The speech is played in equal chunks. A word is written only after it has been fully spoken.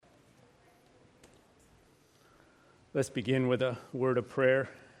Let's begin with a word of prayer.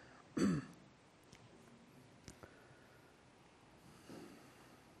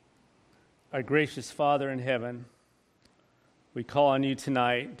 Our gracious Father in heaven, we call on you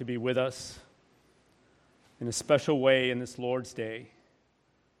tonight to be with us in a special way in this Lord's Day,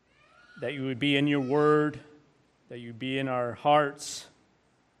 that you would be in your word, that you would be in our hearts,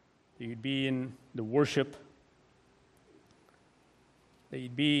 that you'd be in the worship, that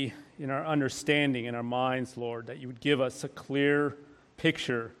you'd be in our understanding, in our minds, Lord, that you would give us a clear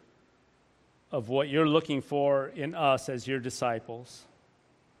picture of what you're looking for in us as your disciples.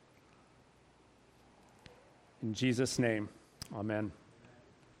 In Jesus' name, amen.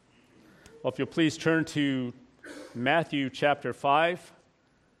 Well, if you'll please turn to Matthew chapter 5.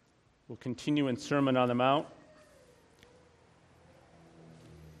 We'll continue in Sermon on the Mount.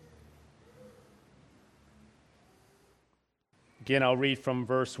 Again, I'll read from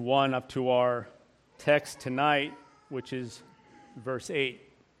verse 1 up to our text tonight, which is verse 8.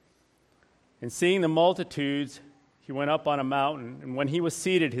 And seeing the multitudes, he went up on a mountain, and when he was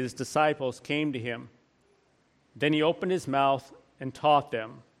seated, his disciples came to him. Then he opened his mouth and taught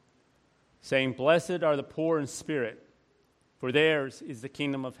them, saying, Blessed are the poor in spirit, for theirs is the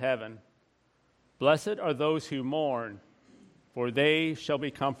kingdom of heaven. Blessed are those who mourn, for they shall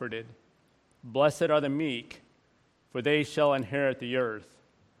be comforted. Blessed are the meek, for they shall inherit the earth.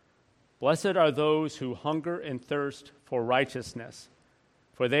 Blessed are those who hunger and thirst for righteousness,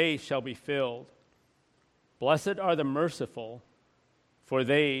 for they shall be filled. Blessed are the merciful, for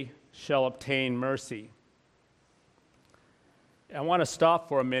they shall obtain mercy. I want to stop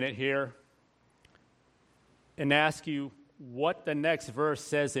for a minute here and ask you what the next verse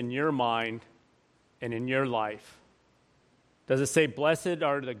says in your mind and in your life. Does it say, blessed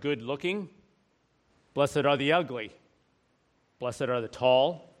are the good-looking? Blessed are the ugly? Blessed are the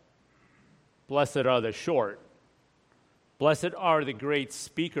tall? Blessed are the short? Blessed are the great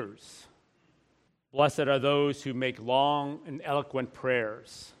speakers? Blessed are those who make long and eloquent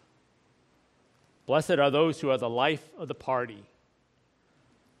prayers? Blessed are those who are the life of the party?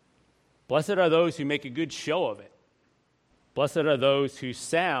 Blessed are those who make a good show of it? Blessed are those who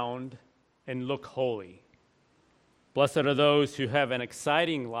sound and look holy? Blessed are those who have an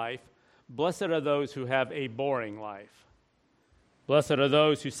exciting life? Blessed are those who have a boring life? Blessed are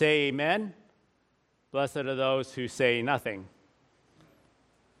those who say amen. Blessed are those who say nothing.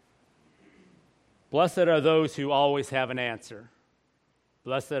 Blessed are those who always have an answer.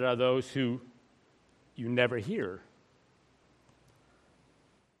 Blessed are those who you never hear.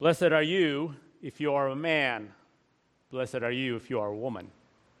 Blessed are you if you are a man. Blessed are you if you are a woman.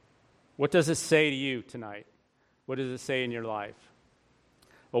 What does it say to you tonight? What does it say in your life?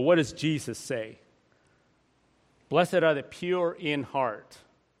 Well, what does Jesus say? Blessed are the pure in heart,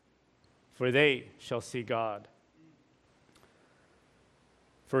 for they shall see God.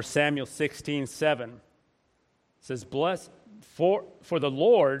 1 Samuel 16:7 says, For the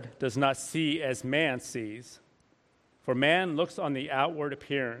Lord does not see as man sees, for man looks on the outward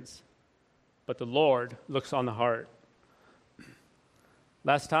appearance, but the Lord looks on the heart.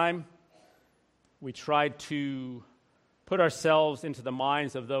 Last time, we tried to put ourselves into the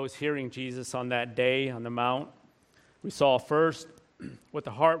minds of those hearing Jesus on that day on the Mount. We saw first what the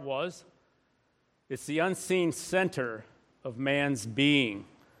heart was. It's the unseen center of man's being.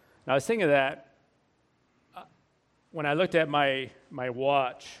 Now, I was thinking of that when I looked at my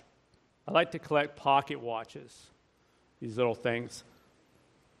watch. I like to collect pocket watches, these little things.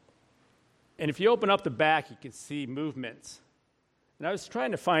 And if you open up the back, you can see movements. And I was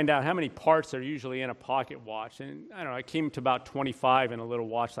trying to find out how many parts are usually in a pocket watch. And I don't know, I came to about 25 in a little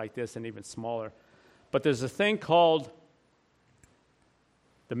watch like this and even smaller. But there's a thing called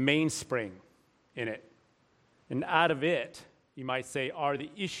the mainspring in it. And out of it, you might say, are the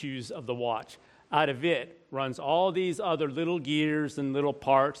issues of the watch. Out of it runs all these other little gears and little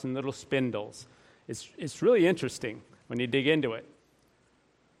parts and little spindles. It's really interesting when you dig into it.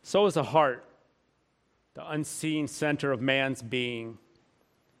 So is the heart, the unseen center of man's being.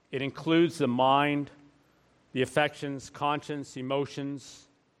 It includes the mind, the affections, conscience, emotions,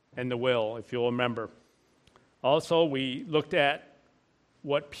 and the will, if you'll remember. Also, we looked at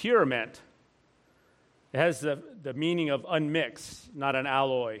what pure meant. It has the meaning of unmixed, not an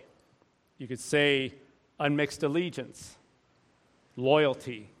alloy. You could say unmixed allegiance,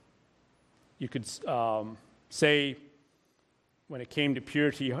 loyalty. You could say, when it came to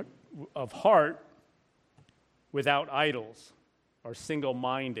purity of heart, without idols, or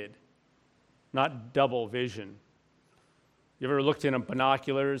single-minded, not double vision. You ever looked in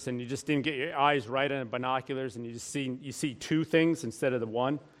binoculars and you just didn't get your eyes right on the binoculars and you see two things instead of the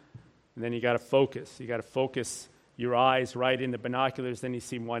one? And then you got to focus. You got to focus your eyes right in the binoculars, then you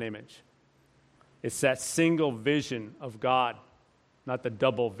see one image. It's that single vision of God, not the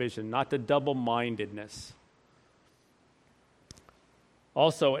double vision, not the double-mindedness.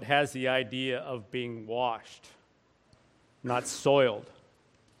 Also, it has the idea of being washed, not soiled,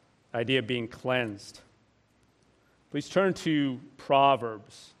 the idea of being cleansed. Please turn to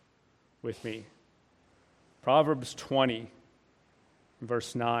Proverbs with me. Proverbs 20,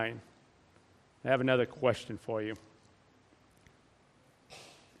 verse 9. I have another question for you.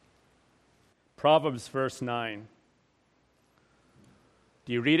 Proverbs verse 9.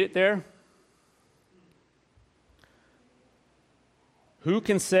 Do you read it there? Who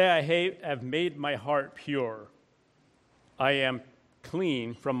can say I have made my heart pure? I am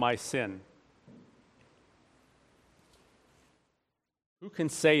clean from my sin. Who can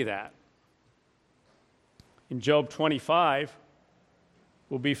say that? In Job 25,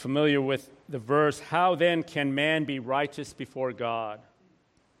 we'll be familiar with the verse, how then can man be righteous before God?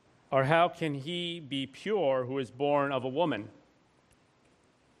 Or how can he be pure who is born of a woman?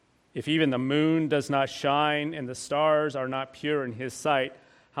 If even the moon does not shine and the stars are not pure in his sight,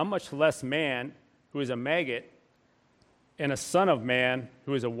 how much less man who is a maggot and a son of man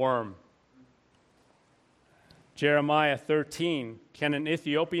who is a worm? Jeremiah 13, can an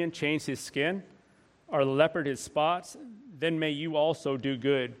Ethiopian change his skin, or a leopard his spots? Then may you also do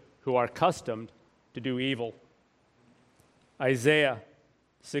good, who are accustomed to do evil. Isaiah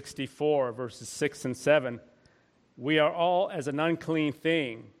 64, verses 6 and 7, we are all as an unclean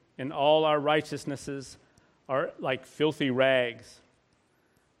thing, and all our righteousnesses are like filthy rags.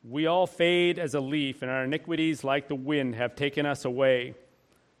 We all fade as a leaf, and our iniquities like the wind have taken us away.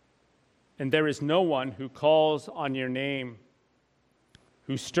 And there is no one who calls on your name,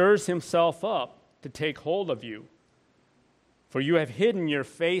 who stirs himself up to take hold of you. For you have hidden your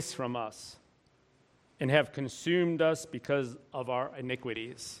face from us and have consumed us because of our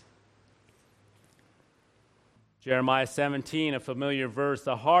iniquities. Jeremiah 17, a familiar verse,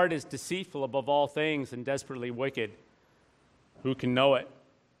 the heart is deceitful above all things and desperately wicked. Who can know it?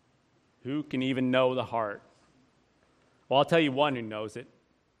 Who can even know the heart? Well, I'll tell you one who knows it.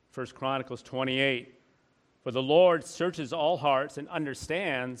 1 Chronicles 28. For the Lord searches all hearts and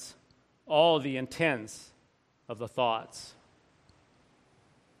understands all the intents of the thoughts.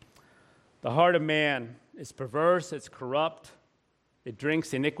 The heart of man is perverse, it's corrupt, it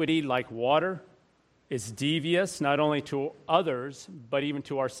drinks iniquity like water, it's devious not only to others, but even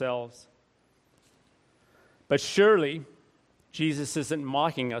to ourselves. But surely, Jesus isn't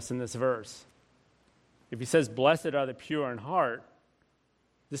mocking us in this verse. If he says, blessed are the pure in heart,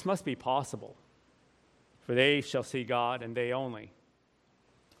 this must be possible, for they shall see God, and they only.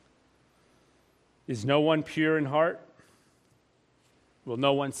 Is no one pure in heart? Will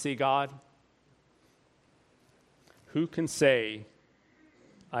no one see God? Who can say,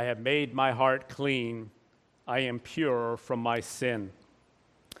 I have made my heart clean, I am pure from my sin?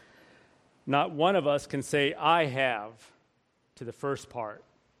 Not one of us can say, I have, to the first part,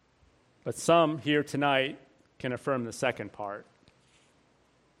 but some here tonight can affirm the second part.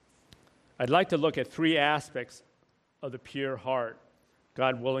 I'd like to look at three aspects of the pure heart,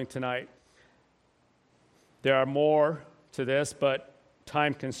 God willing, tonight. There are more to this, but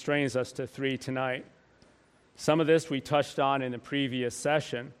time constrains us to three tonight. Some of this we touched on in the previous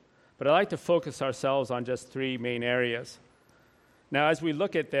session, but I'd like to focus ourselves on just three main areas. Now, as we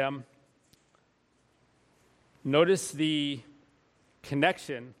look at them, notice the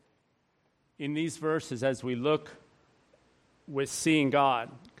connection in these verses as we look with seeing God,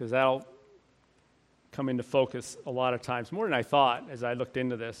 because that'll come into focus a lot of times, more than I thought as I looked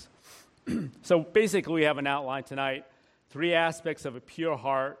into this. So basically we have an outline tonight, three aspects of a pure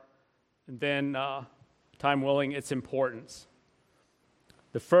heart, and then, time willing, its importance.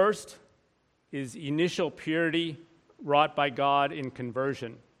 The first is initial purity wrought by God in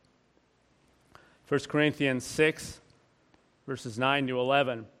conversion. 1 Corinthians 6, verses 9 to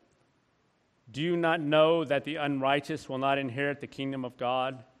 11. Do you not know that the unrighteous will not inherit the kingdom of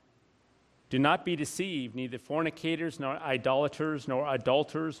God? Do not be deceived, neither fornicators, nor idolaters, nor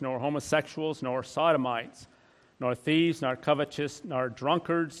adulterers, nor homosexuals, nor sodomites, nor thieves, nor covetous, nor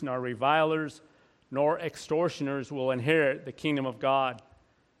drunkards, nor revilers, nor extortioners will inherit the kingdom of God.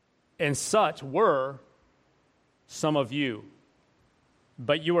 And such were some of you.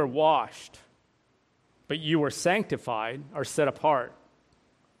 But you were washed, but you were sanctified, or set apart,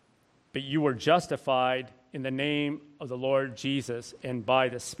 but you were justified in the name of the Lord Jesus and by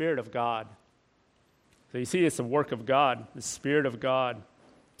the Spirit of God. So you see, it's the work of God, the Spirit of God,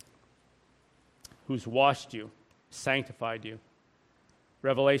 who's washed you, sanctified you.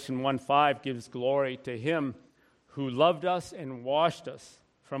 Revelation 1:5 gives glory to him who loved us and washed us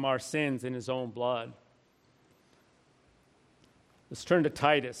from our sins in his own blood. Let's turn to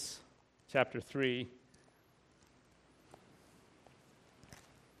Titus chapter 3.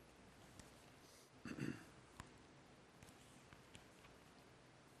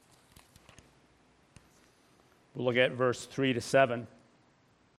 We'll look at verse 3 to 7.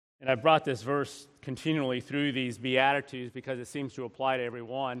 And I've brought this verse continually through these Beatitudes because it seems to apply to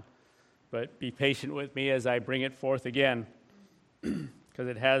everyone. But be patient with me as I bring it forth again because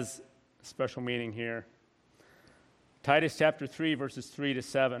it has a special meaning here. Titus chapter 3, verses 3 to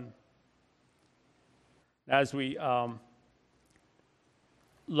 7. As we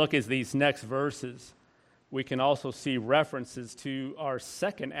look at these next verses, we can also see references to our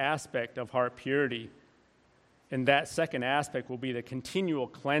second aspect of heart purity. And that second aspect will be the continual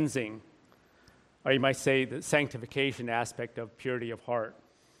cleansing, or you might say the sanctification aspect of purity of heart.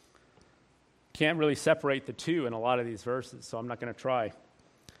 Can't really separate the two in a lot of these verses, so I'm not going to try.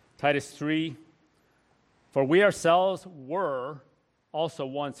 Titus 3, for we ourselves were also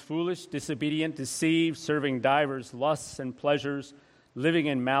once foolish, disobedient, deceived, serving divers lusts and pleasures, living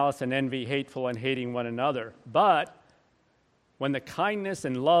in malice and envy, hateful and hating one another. But when the kindness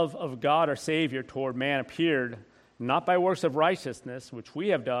and love of God our Savior toward man appeared, not by works of righteousness, which we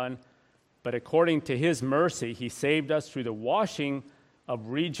have done, but according to his mercy, he saved us through the washing of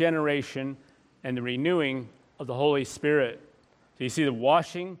regeneration and the renewing of the Holy Spirit. So you see the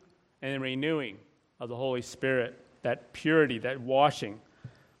washing and the renewing of the Holy Spirit, that purity, that washing.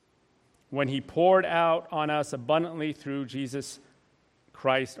 When he poured out on us abundantly through Jesus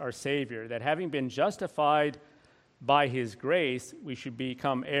Christ our Savior, that having been justified by his grace, we should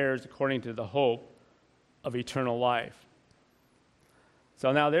become heirs according to the hope of eternal life.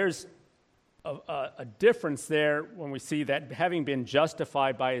 So now there's a difference there when we see that having been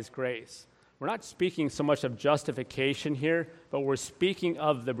justified by his grace. We're not speaking so much of justification here, but we're speaking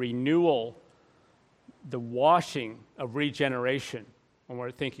of the renewal, the washing of regeneration when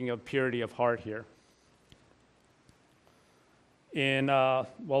we're thinking of purity of heart here.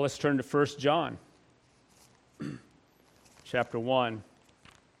 Let's turn to 1 John. Chapter 1.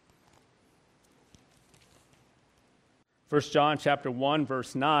 1 John chapter 1,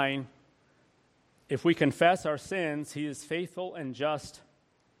 verse 9. If we confess our sins, he is faithful and just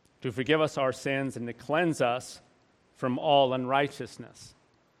to forgive us our sins and to cleanse us from all unrighteousness.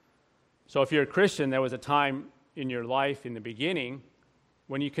 So if you're a Christian, there was a time in your life in the beginning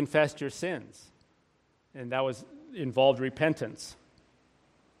when you confessed your sins, and that involved repentance.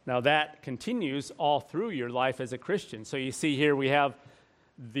 Now that continues all through your life as a Christian. So you see here we have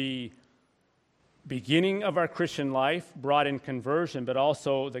the beginning of our Christian life brought in conversion, but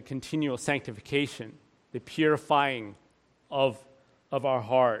also the continual sanctification, the purifying of our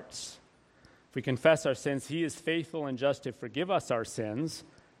hearts. If we confess our sins, he is faithful and just to forgive us our sins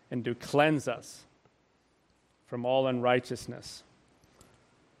and to cleanse us from all unrighteousness.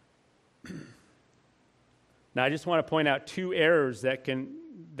 Now I just want to point out two errors that can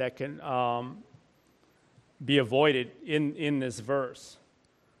be avoided in this verse.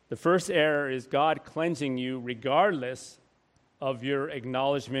 The first error is God cleansing you regardless of your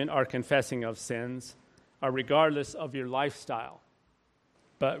acknowledgement or confessing of sins, or regardless of your lifestyle.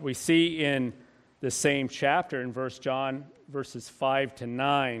 But we see in the same chapter in 1 John verses 5 to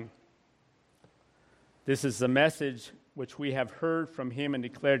 9, this is the message which we have heard from him and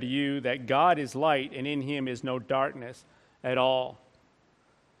declared to you, that God is light and in him is no darkness at all.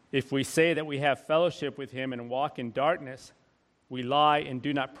 If we say that we have fellowship with him and walk in darkness, we lie and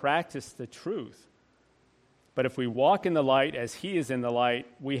do not practice the truth. But if we walk in the light as he is in the light,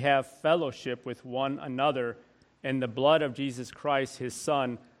 we have fellowship with one another, and the blood of Jesus Christ, his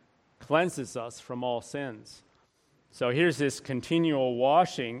Son, cleanses us from all sins. So here's this continual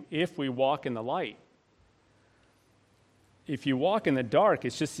washing if we walk in the light. If you walk in the dark,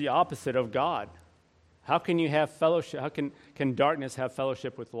 it's just the opposite of God. How can you have fellowship? How can darkness have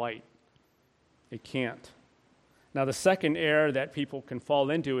fellowship with light? It can't. Now, the second error that people can fall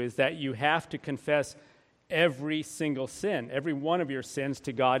into is that you have to confess every single sin, every one of your sins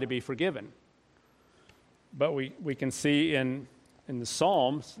to God to be forgiven. But we can see in the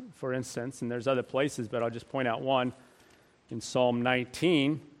Psalms, for instance, and there's other places, but I'll just point out one, in Psalm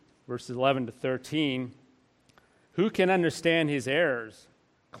 19, verses 11 to 13, who can understand his errors?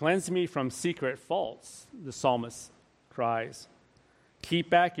 Cleanse me from secret faults, the psalmist cries. Keep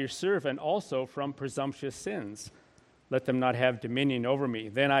back your servant also from presumptuous sins. Let them not have dominion over me.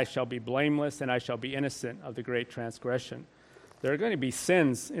 Then I shall be blameless, and I shall be innocent of the great transgression. There are going to be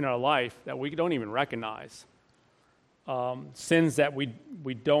sins in our life that we don't even recognize. sins that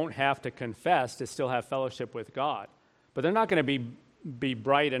we don't have to confess to still have fellowship with God. But they're not going to be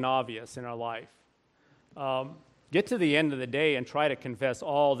bright and obvious in our life. Get to the end of the day and try to confess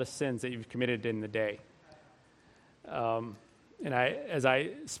all the sins that you've committed in the day. And as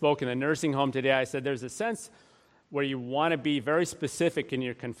I spoke in the nursing home today, I said there's a sense where you want to be very specific in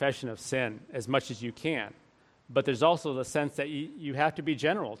your confession of sin as much as you can. But there's also the sense that you have to be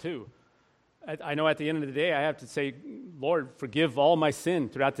general, too. I know at the end of the day, I have to say, Lord, forgive all my sin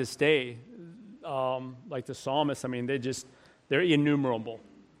throughout this day. Like the psalmist, I mean, they're innumerable.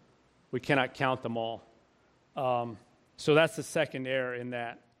 We cannot count them all. So that's the second error in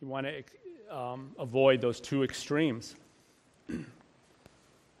that. You want to avoid those two extremes.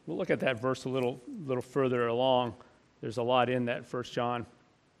 We'll look at that verse a little further along. There's a lot in that 1 John.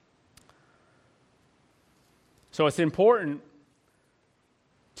 So it's important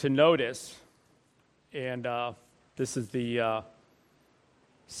to notice, and this is the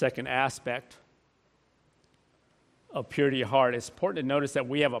second aspect of purity of heart. It's important to notice that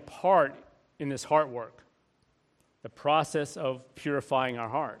we have a part in this heart work, the process of purifying our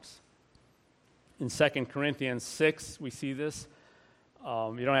hearts. In 2 Corinthians 6, we see this.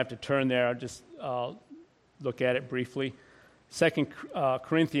 You don't have to turn there. I'll just look at it briefly. 2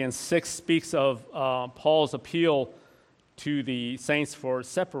 Corinthians 6 speaks of Paul's appeal to the saints for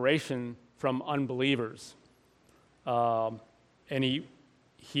separation from unbelievers. And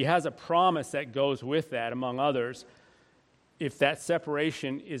he has a promise that goes with that, among others. If that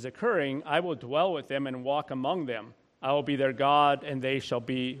separation is occurring, I will dwell with them and walk among them. I will be their God, and they shall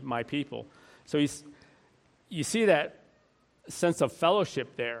be my people. So you see that sense of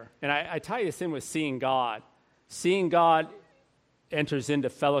fellowship there. And I tie this in with seeing God. Seeing God enters into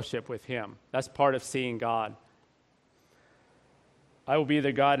fellowship with him. That's part of seeing God. I will be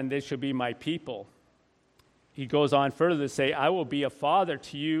their God, and they shall be my people. He goes on further to say, I will be a father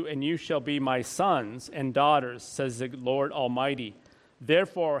to you, and you shall be my sons and daughters, says the Lord Almighty.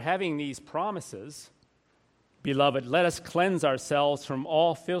 Therefore, having these promises, beloved, let us cleanse ourselves from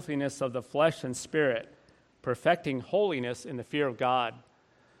all filthiness of the flesh and spirit, perfecting holiness in the fear of God.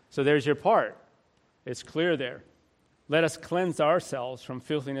 So there's your part. It's clear there. Let us cleanse ourselves from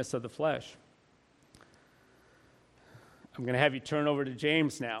filthiness of the flesh. I'm going to have you turn over to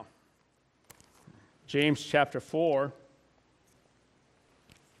James now. James chapter 4.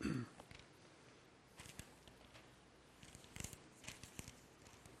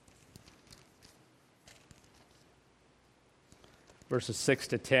 Verses 6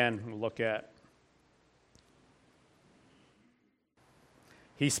 to 10 we'll look at.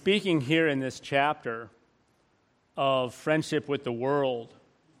 He's speaking here in this chapter of friendship with the world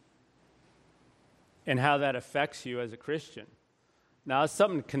and how that affects you as a Christian. Now, it's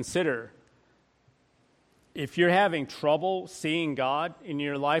something to consider. If you're having trouble seeing God in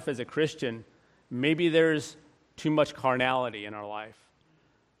your life as a Christian, maybe there's too much carnality in our life.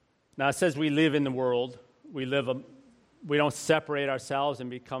 Now, it says we live in the world. We don't separate ourselves and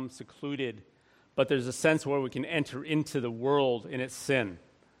become secluded, but there's a sense where we can enter into the world in its sin.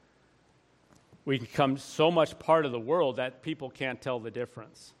 We can become so much part of the world that people can't tell the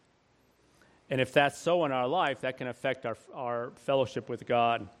difference. And if that's so in our life, that can affect our fellowship with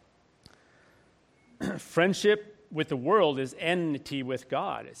God. Friendship with the world is enmity with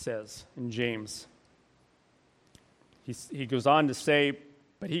God, it says in James. He goes on to say,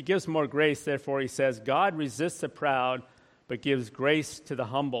 but he gives more grace, therefore he says, God resists the proud, but gives grace to the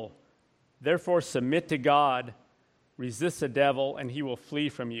humble. Therefore submit to God, resist the devil, and he will flee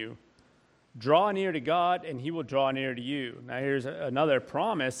from you. Draw near to God, and he will draw near to you. Now here's another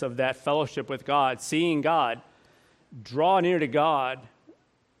promise of that fellowship with God, seeing God. Draw near to God,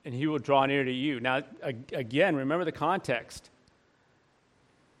 and he will draw near to you. Now, again, remember the context.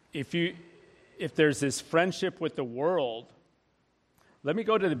 If there's this friendship with the world, let me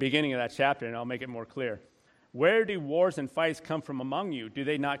go to the beginning of that chapter, and I'll make it more clear. Where do wars and fights come from among you? Do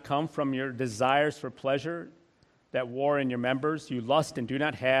they not come from your desires for pleasure that war in your members? You lust and do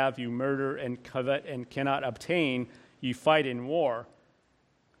not have, you murder and covet and cannot obtain, you fight in war.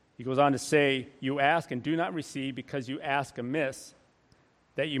 He goes on to say, you ask and do not receive because you ask amiss,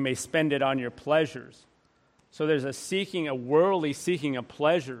 that you may spend it on your pleasures. So there's a worldly seeking of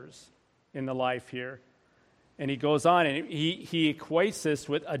pleasures in the life here. And he goes on, and he equates this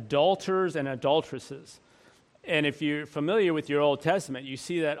with adulterers and adulteresses. And if you're familiar with your Old Testament, you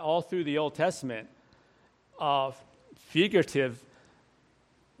see that all through the Old Testament, figurative,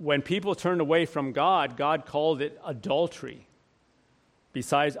 when people turned away from God, God called it adultery.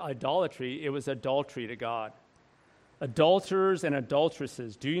 Besides idolatry, it was adultery to God. Adulterers and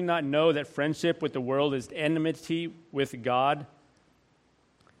adulteresses, do you not know that friendship with the world is enmity with God?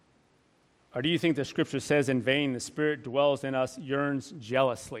 Or do you think the scripture says in vain, the Spirit dwells in us, yearns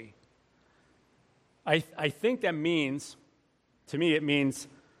jealously? I think that means, to me, it means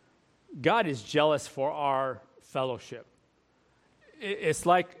God is jealous for our fellowship. It's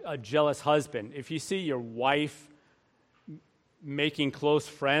like a jealous husband. If you see your wife making close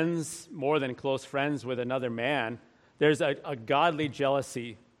friends, more than close friends with another man, there's a godly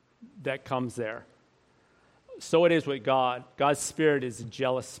jealousy that comes there. So it is with God. God's Spirit is a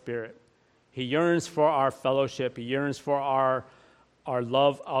jealous spirit. He yearns for our fellowship. He yearns for our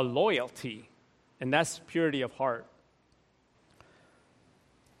love, our loyalty. And that's purity of heart.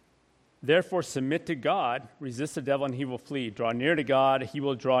 Therefore, submit to God, resist the devil, and he will flee. Draw near to God, he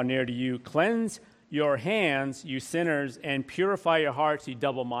will draw near to you. Cleanse your hands, you sinners, and purify your hearts, you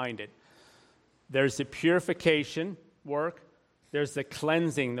double-minded. There's the purification work. There's the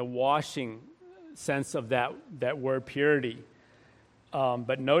cleansing, the washing sense of that word purity.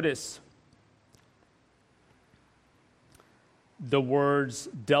 But notice the words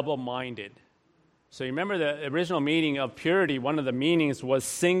double-minded. So you remember the original meaning of purity, one of the meanings was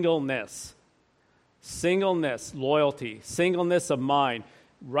singleness. Singleness, loyalty, singleness of mind.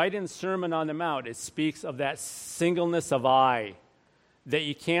 Right in the Sermon on the Mount, it speaks of that singleness of eye, that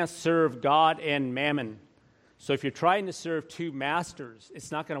you can't serve God and mammon. So if you're trying to serve two masters,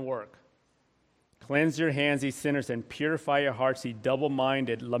 it's not going to work. Cleanse your hands, ye sinners, and purify your hearts, ye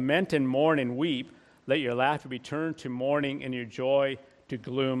double-minded. Lament and mourn and weep. Let your laughter be turned to mourning and your joy to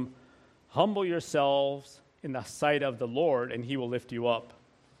gloom. Humble yourselves in the sight of the Lord, and he will lift you up.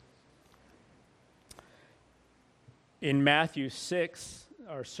 In Matthew 6,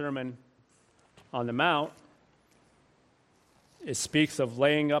 our Sermon on the Mount, it speaks of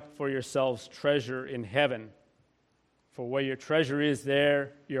laying up for yourselves treasure in heaven. For where your treasure is,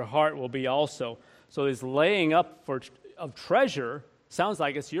 there your heart will be also. So this laying up of treasure sounds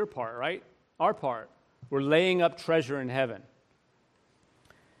like it's your part, right? Our part. We're laying up treasure in heaven.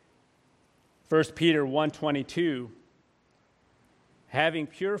 1 Peter 1:22, having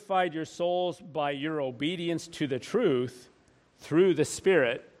purified your souls by your obedience to the truth through the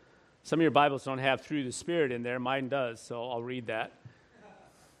Spirit. Some of your Bibles don't have through the Spirit in there. Mine does, so I'll read that.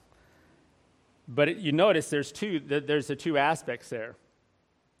 But you notice there's the two aspects there.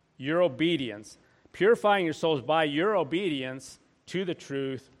 Your obedience. Purifying your souls by your obedience to the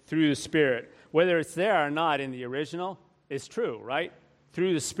truth through the Spirit. Whether it's there or not in the original, it's true, right?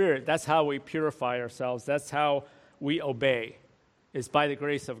 Through the Spirit, that's how we purify ourselves. That's how we obey. It's by the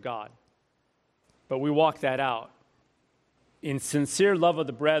grace of God. But we walk that out. In sincere love of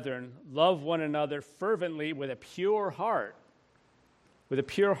the brethren, love one another fervently with a pure heart. With a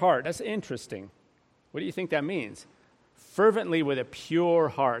pure heart. That's interesting. What do you think that means? Fervently with a pure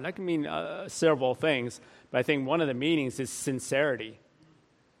heart. That can mean several things, but I think one of the meanings is sincerity.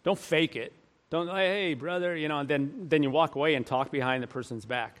 Don't fake it. Don't, hey, brother, and then you walk away and talk behind the person's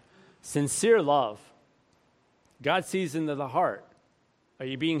back. Sincere love. God sees into the heart. Are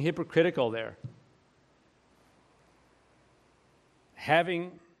you being hypocritical there?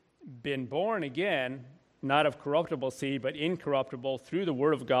 Having been born again, not of corruptible seed, but incorruptible, through the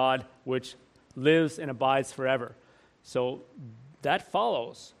word of God, which lives and abides forever. So that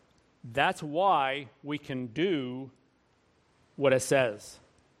follows. That's why we can do what it says.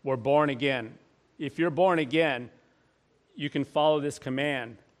 We're born again. If you're born again, you can follow this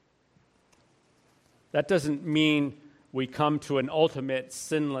command. That doesn't mean we come to an ultimate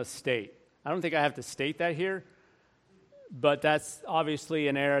sinless state. I don't think I have to state that here, but that's obviously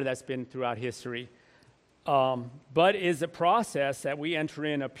an error that's been throughout history. But is a process that we enter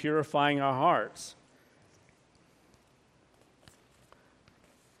in of purifying our hearts.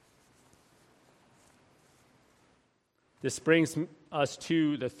 This brings us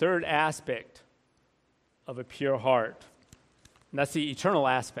to the third aspect of a pure heart, and that's the eternal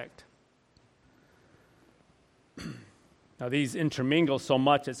aspect. Now, these intermingle so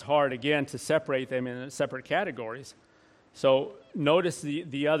much, it's hard, again, to separate them in separate categories. So notice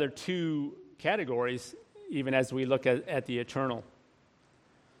the other two categories, even as we look at the eternal.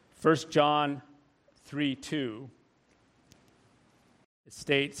 1 John 3:2, it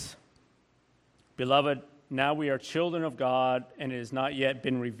states, Beloved, now we are children of God, and it has not yet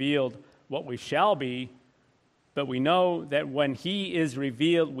been revealed what we shall be, but we know that when he is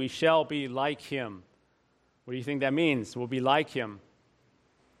revealed, we shall be like him. What do you think that means? We'll be like him.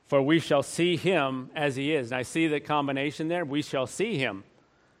 For we shall see him as he is. And I see the combination there. We shall see him.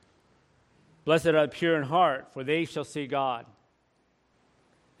 Blessed are the pure in heart, for they shall see God.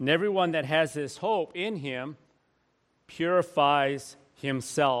 And everyone that has this hope in him purifies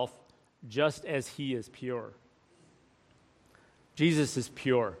himself just as he is pure. Jesus is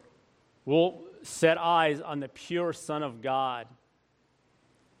pure. We'll set eyes on the pure Son of God.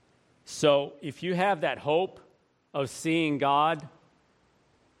 So if you have that hope of seeing God,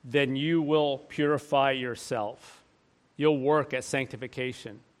 then you will purify yourself. You'll work at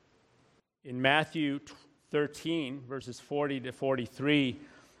sanctification. In Matthew 13, verses 40 to 43,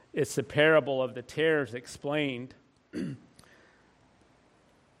 it's the parable of the tares explained.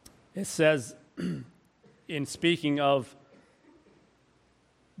 It says, in speaking of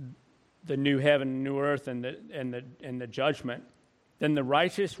the new heaven and new earth and the judgment, then the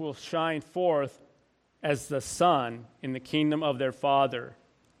righteous will shine forth as the sun in the kingdom of their Father.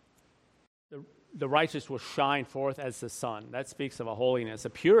 The righteous will shine forth as the sun. That speaks of a holiness, a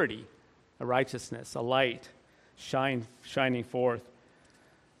purity, a righteousness, a light shining forth.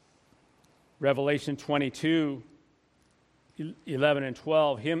 Revelation 22, 11 and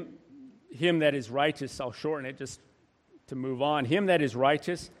 12, him that is righteous, I'll shorten it just to move on. Him that is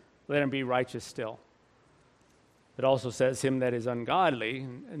righteous, let him be righteous still. It also says, him that is ungodly,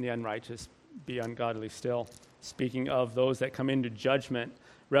 and the unrighteous, be ungodly still. Speaking of those that come into judgment.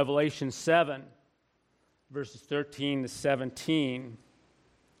 Revelation 7, verses 13 to 17. I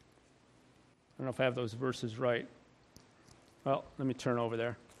don't know if I have those verses right. Well, let me turn over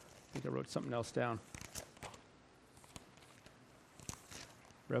there. I think I wrote something else down.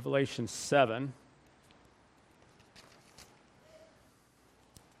 Revelation 7.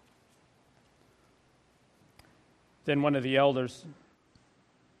 Then one of the elders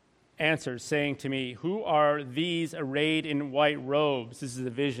answered, saying to me, "Who are these arrayed in white robes?" This is a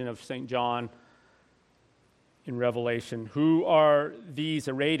vision of St. John in Revelation. "Who are these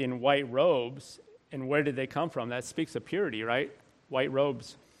arrayed in white robes, and where did they come from?" That speaks of purity, right? White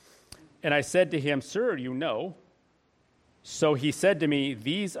robes. And I said to him, "Sir, you know." So he said to me,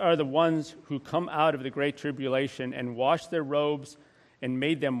 "These are the ones who come out of the great tribulation and washed their robes and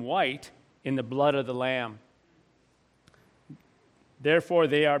made them white in the blood of the Lamb. Therefore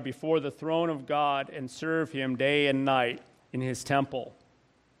they are before the throne of God and serve him day and night in his temple.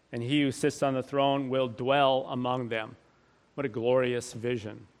 And he who sits on the throne will dwell among them." What a glorious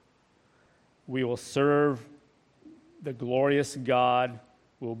vision. We will serve the glorious God,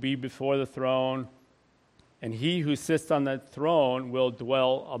 will be before the throne, and he who sits on the throne will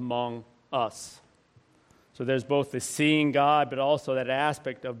dwell among us. So there's both the seeing God, but also that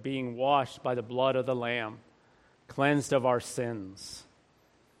aspect of being washed by the blood of the Lamb, cleansed of our sins.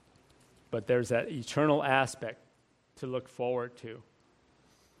 But there's that eternal aspect to look forward to.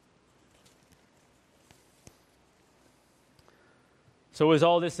 So is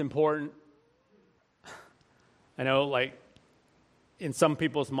all this important? I know, like, in some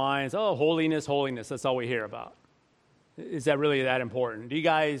people's minds, oh, holiness, that's all we hear about. Is that really that important? Do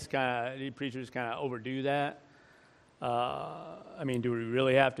you preachers kind of overdo that? Do we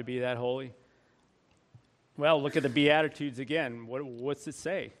really have to be that holy? Well, look at the Beatitudes again. What's it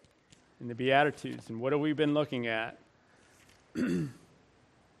say in the Beatitudes? And what have we been looking at?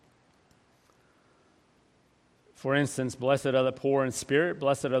 For instance, blessed are the poor in spirit,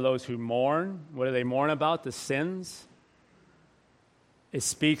 blessed are those who mourn. What do they mourn about? The sins. It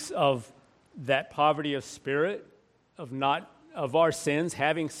speaks of that poverty of spirit, of our sins,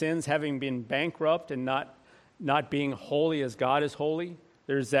 having been bankrupt and not being holy as God is holy.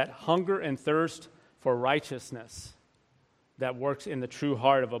 There's that hunger and thirst for righteousness that works in the true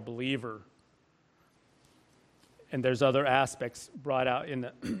heart of a believer. And there's other aspects brought out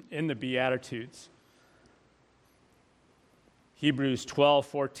in the Beatitudes. Hebrews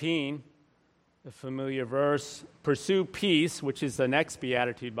 12:14, the familiar verse, "Pursue peace," which is the next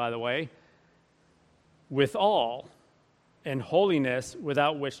beatitude, by the way, "with all, and holiness,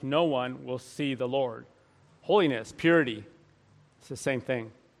 without which no one will see the Lord." Holiness, purity, it's the same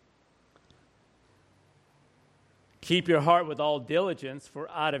thing. "Keep your heart with all diligence, for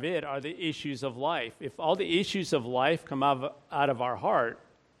out of it are the issues of life." If all the issues of life come out of our heart,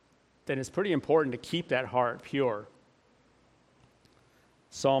 then it's pretty important to keep that heart pure.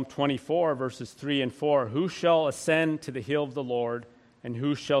 Psalm 24, verses 3 and 4, "Who shall ascend to the hill of the Lord, and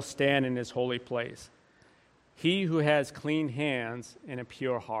who shall stand in his holy place? He who has clean hands and a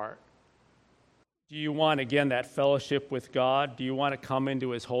pure heart." Do you want, again, that fellowship with God? Do you want to come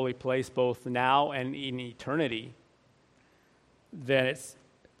into his holy place both now and in eternity? Then it's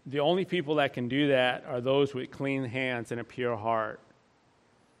the only people that can do that are those with clean hands and a pure heart.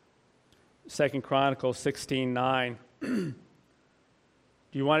 2 Chronicles 16:9.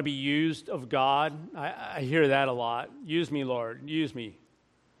 Do you want to be used of God? I hear that a lot. Use me, Lord. Use me.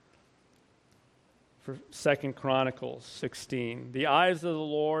 for 2 Chronicles 16. The eyes of the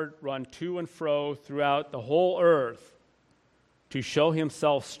Lord run to and fro throughout the whole earth to show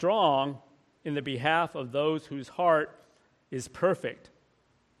himself strong in the behalf of those whose heart is perfect,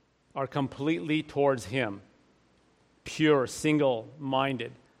 are completely towards him, pure,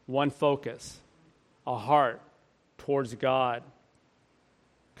 single-minded, one focus, a heart towards God,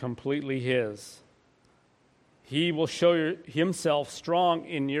 completely his. He will show himself strong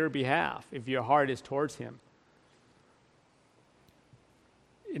in your behalf if your heart is towards him.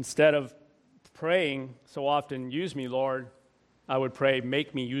 Instead of praying so often, use me, Lord, I would pray,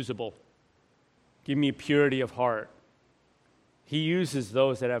 make me usable. Give me purity of heart. He uses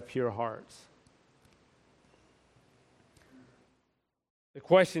those that have pure hearts. The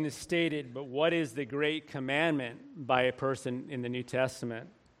question is stated, but what is the great commandment by a person in the New Testament?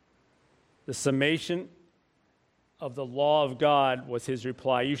 The summation of the law of God was his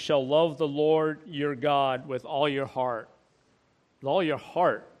reply. You shall love the Lord your God with all your heart. With all your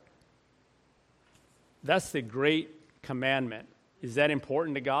heart. That's the great commandment. Is that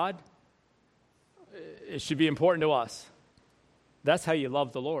important to God? It should be important to us. That's how you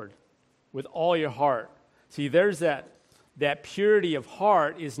love the Lord, with all your heart. See, there's that purity of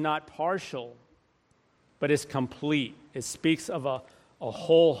heart is not partial, but it's complete. It speaks of a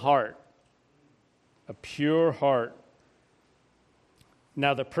whole heart, a pure heart.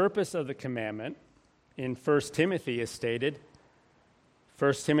 Now, the purpose of the commandment in 1 Timothy is stated,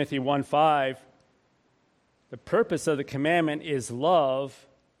 1 Timothy 1:5, the purpose of the commandment is love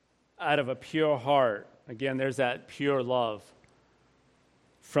out of a pure heart. Again, there's that pure love.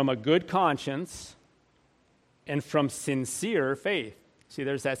 From a good conscience and from sincere faith. See,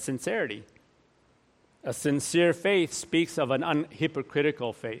 there's that sincerity. A sincere faith speaks of an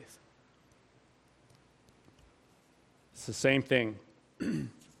unhypocritical faith. It's the same thing.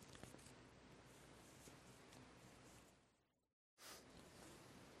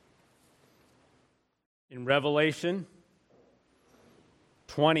 In Revelation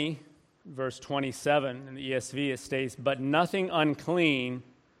 20, verse 27, in the ESV, it states, but nothing unclean,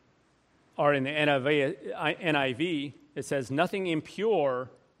 or in the NIV, it says, nothing impure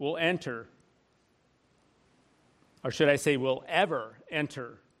will enter, or should I say, will ever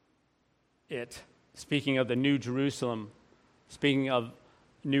enter it. Speaking of the New Jerusalem, speaking of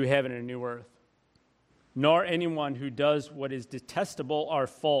new heaven and new earth. Nor anyone who does what is detestable or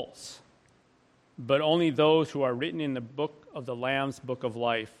false, but only those who are written in the book of the Lamb's book of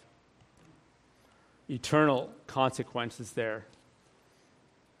life. Eternal consequences there.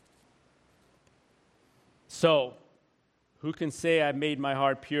 So, who can say I've made my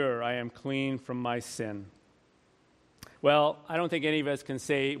heart pure? I am clean from my sin. Well, I don't think any of us can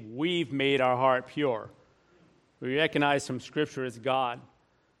say we've made our heart pure. We recognize from Scripture it's God.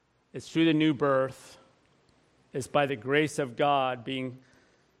 It's through the new birth. It's by the grace of God, being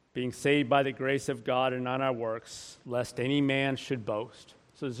saved by the grace of God and not our works, lest any man should boast.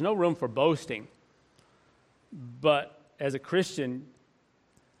 So there's no room for boasting. But as a Christian,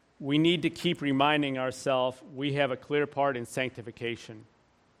 we need to keep reminding ourselves we have a clear part in sanctification.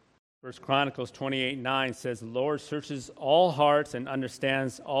 1 Chronicles 28:9 says, the Lord searches all hearts and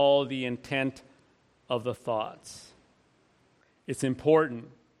understands all the intent of the thoughts. It's important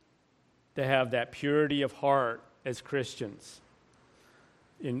to have that purity of heart as Christians.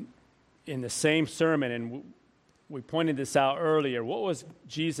 In the same sermon, and we pointed this out earlier, what was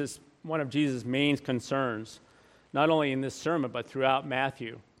one of Jesus' main concerns, not only in this sermon, but throughout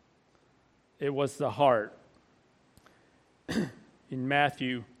Matthew? It was the heart. In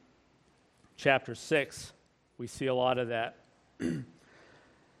Matthew chapter 6, we see a lot of that.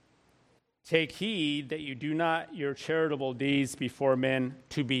 Take heed that you do not your charitable deeds before men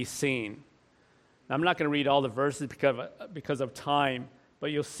to be seen. Now, I'm not going to read all the verses because of time,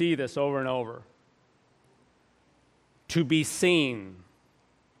 but you'll see this over and over. To be seen.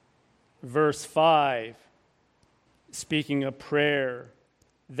 Verse 5, speaking of prayer,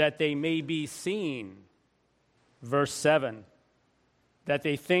 that they may be seen. Verse 7, that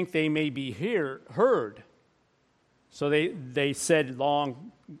they think they may be heard. So they said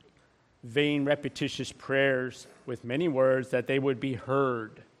long, vain, repetitious prayers with many words that they would be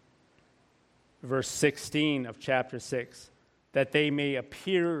heard. Verse 16 of chapter 6, that they may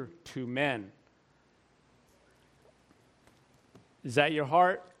appear to men. Is that your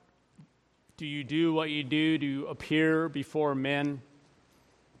heart? Do you do what you do to appear before men?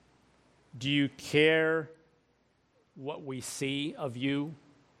 Do you care what we see of you?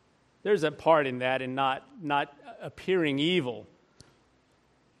 There's a part in that in not appearing evil.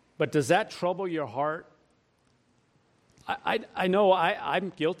 But does that trouble your heart? I know I'm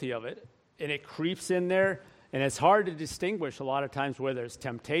guilty of it. and it creeps in there, and it's hard to distinguish a lot of times whether it's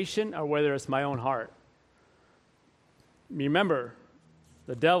temptation or whether it's my own heart. Remember,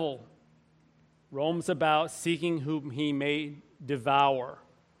 the devil roams about seeking whom he may devour.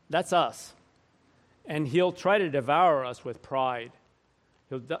 That's us. And he'll try to devour us with pride.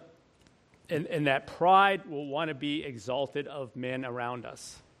 And that pride will want to be exalted of men around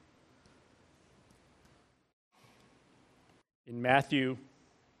us. In Matthew,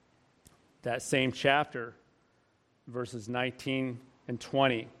 that same chapter, verses 19 and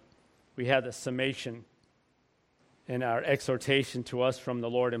 20, we have the summation and our exhortation to us from the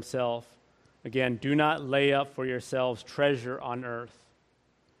Lord himself. Again, do not lay up for yourselves treasure on earth,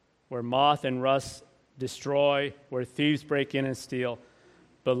 where moth and rust destroy, where thieves break in and steal,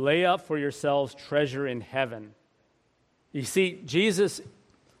 but lay up for yourselves treasure in heaven. You see, Jesus,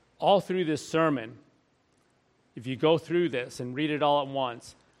 all through this sermon, if you go through this and read it all at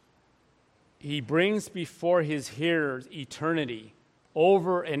once, he brings before his hearers eternity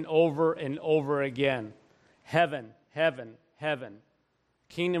over and over and over again. Heaven, heaven, heaven.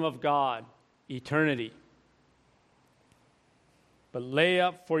 Kingdom of God, eternity. But lay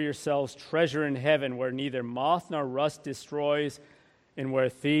up for yourselves treasure in heaven, where neither moth nor rust destroys, and where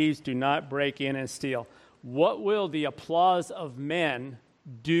thieves do not break in and steal. What will the applause of men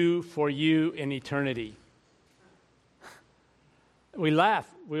do for you in eternity? We laugh,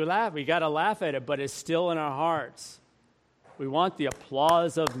 we got to laugh at it, but it's still in our hearts. We want the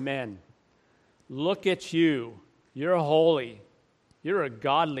applause of men. Look at you. You're holy. You're a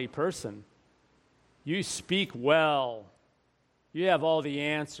godly person. You speak well. You have all the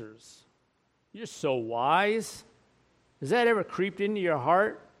answers. You're so wise. Has that ever creeped into your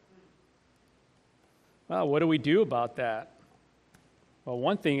heart? Well, what do we do about that? Well,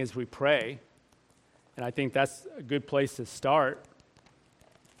 one thing is we pray, and I think that's a good place to start.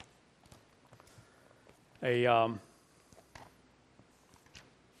 I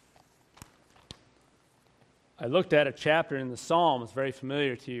looked at a chapter in the Psalms, very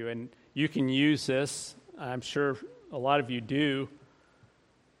familiar to you, and you can use this, I'm sure a lot of you do,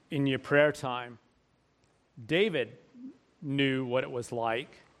 in your prayer time. David knew what it was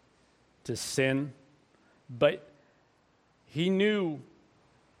like to sin, but he knew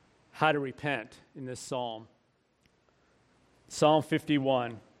how to repent in this psalm. Psalm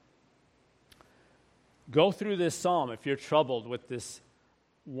 51. Go through this psalm if you're troubled with this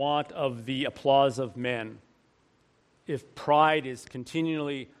want of the applause of men. If pride is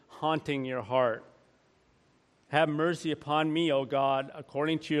continually haunting your heart, have mercy upon me, O God,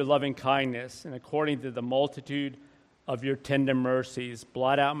 according to your loving kindness and according to the multitude of your tender mercies.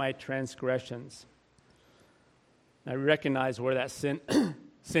 Blot out my transgressions. I recognize where that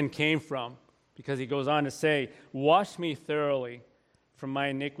sin came from, because he goes on to say, wash me thoroughly from my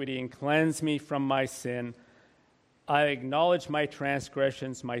iniquity and cleanse me from my sin. I acknowledge my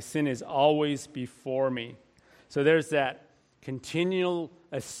transgressions. My sin is always before me. So there's that continual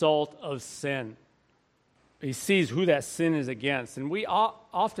assault of sin. He sees who that sin is against. And we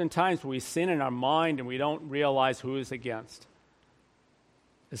oftentimes we sin in our mind and we don't realize who it's against.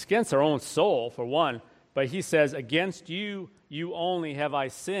 It's against our own soul, for one. But he says, against you, you only have I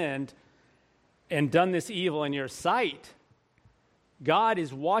sinned and done this evil in your sight. God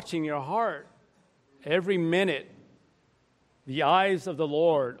is watching your heart every minute. The eyes of the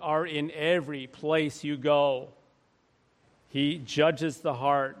Lord are in every place you go. He judges the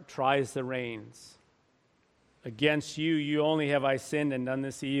heart, tries the reins. Against you, you only have I sinned and done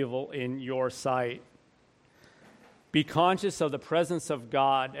this evil in your sight. Be conscious of the presence of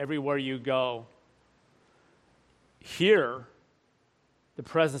God everywhere you go. Hear the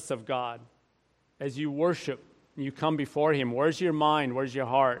presence of God as you worship. You come before him. Where's your mind? Where's your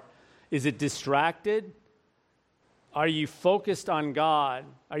heart? Is it distracted? Are you focused on God?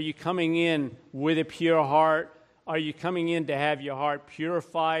 Are you coming in with a pure heart? Are you coming in to have your heart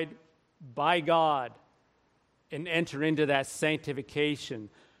purified by God and enter into that sanctification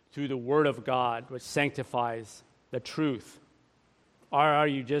through the Word of God, which sanctifies the truth? Or are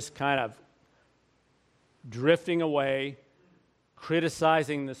you just kind of drifting away,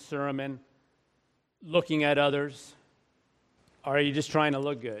 criticizing the sermon, looking at others? Or are you just trying to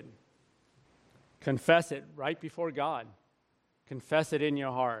look good? Confess it right before God. Confess it in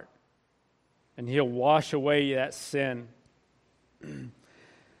your heart, and he'll wash away that sin.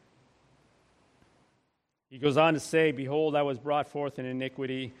 He goes on to say, behold, I was brought forth in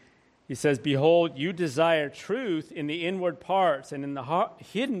iniquity. He says, behold, you desire truth in the inward parts, and in the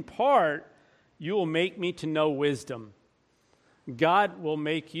hidden part you will make me to know wisdom. God will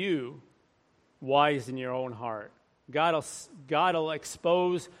make you wise in your own heart. God will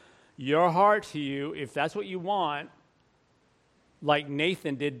expose your heart to you, if that's what you want, like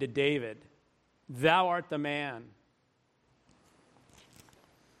Nathan did to David. Thou art the man.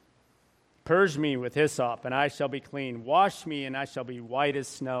 Purge me with hyssop, and I shall be clean. Wash me, and I shall be white as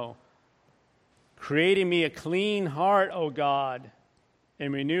snow. Create in me a clean heart, O God,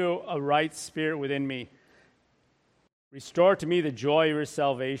 and renew a right spirit within me. Restore to me the joy of your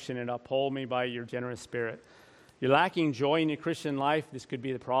salvation, and uphold me by your generous spirit. You're lacking joy in your Christian life, this could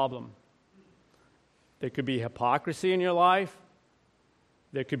be the problem. There could be hypocrisy in your life.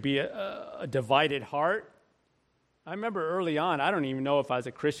 There could be a divided heart. I remember early on, I don't even know if I was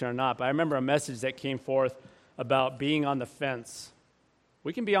a Christian or not, but I remember a message that came forth about being on the fence.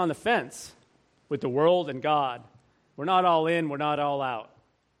 We can be on the fence with the world and God. We're not all in, we're not all out.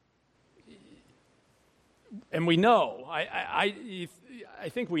 And we know, I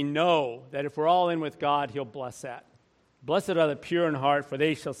think we know that if we're all in with God, he'll bless that. Blessed are the pure in heart, for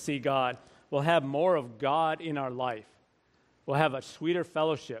they shall see God. We'll have more of God in our life. We'll have a sweeter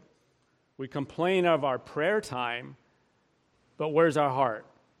fellowship. We complain of our prayer time, but where's our heart?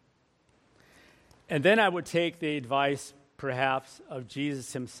 And then I would take the advice, perhaps, of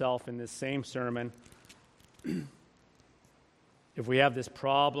Jesus himself in this same sermon. If we have this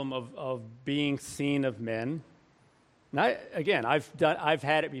problem of being seen of men, and I've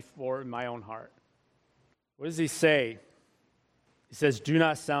had it before in my own heart. What does he say? He says, do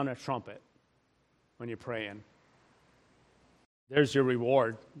not sound a trumpet when you're praying. There's your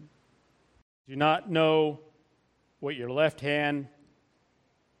reward. Do not know what your left hand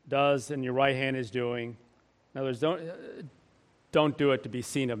does and your right hand is doing. In other words, don't do it to be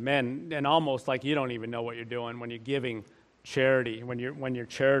seen of men, and almost like you don't even know what you're doing when you're giving charity, when you're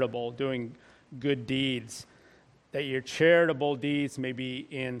charitable, doing good deeds, that your charitable deeds may be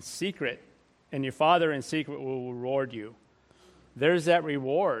in secret, and your Father in secret will reward you. There's that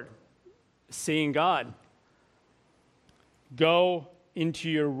reward, seeing God. Go into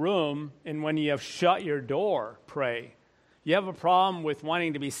your room, and when you have shut your door, pray. You have a problem with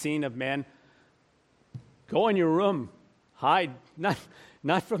wanting to be seen of men, go in your room, hide,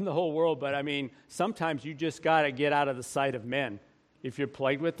 not from the whole world, but I mean, sometimes you just got to get out of the sight of men. If you're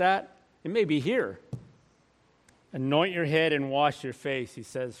plagued with that, it may be here. Anoint your head and wash your face, he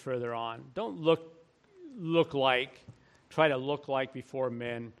says further on. Don't try to look like before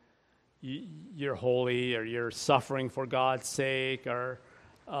men you're holy or you're suffering for God's sake, or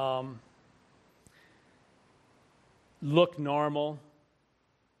look normal,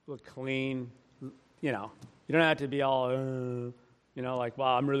 look clean. You don't have to be all, like,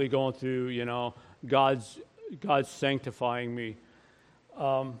 wow, I'm really going through, God's sanctifying me.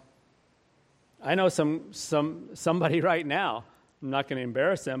 I know somebody right now, I'm not going to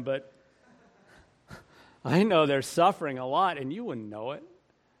embarrass them, but I know they're suffering a lot, and you wouldn't know it.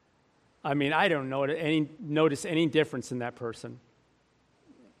 I mean, I don't notice any difference in that person.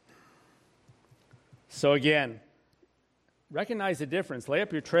 So again, recognize the difference. Lay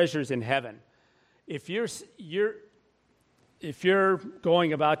up your treasures in heaven. If you're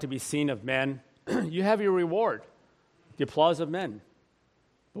going about to be seen of men, you have your reward, the applause of men.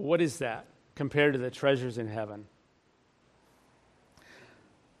 But what is that compared to the treasures in heaven?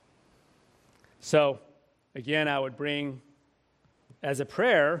 So, again, I would bring as a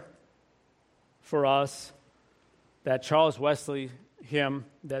prayer for us that Charles Wesley hymn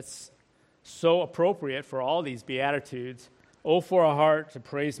that's so appropriate for all these Beatitudes. Oh, for a heart to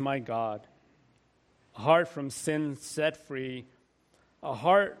praise my God, a heart from sin set free, a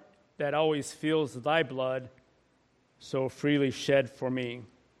heart that always feels thy blood so freely shed for me.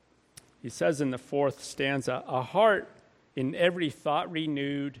 He says in the fourth stanza, a heart in every thought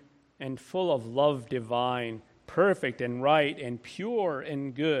renewed and full of love divine, perfect and right and pure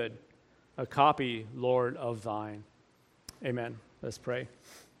and good, a copy, Lord, of thine. Amen. Let's pray.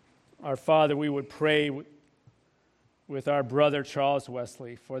 Our Father, we would pray with our brother Charles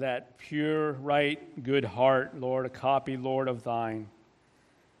Wesley for that pure, right, good heart, Lord, a copy, Lord, of thine.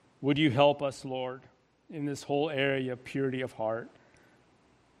 Would you help us, Lord, in this whole area of purity of heart?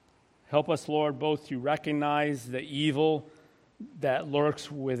 Help us, Lord, both to recognize the evil that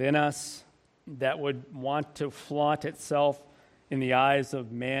lurks within us, that would want to flaunt itself in the eyes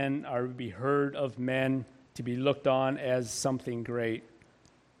of men, or be heard of men, to be looked on as something great.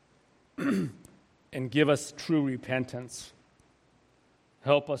 And give us true repentance.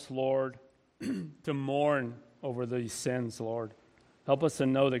 Help us, Lord, to mourn over these sins, Lord. Help us to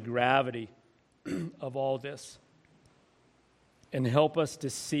know the gravity of all this. And help us to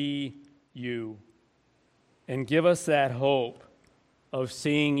see you. And give us that hope of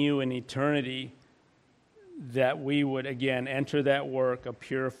seeing you in eternity, that we would again enter that work of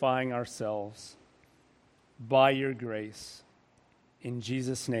purifying ourselves by your grace. In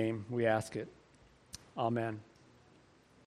Jesus' name we ask it. Amen.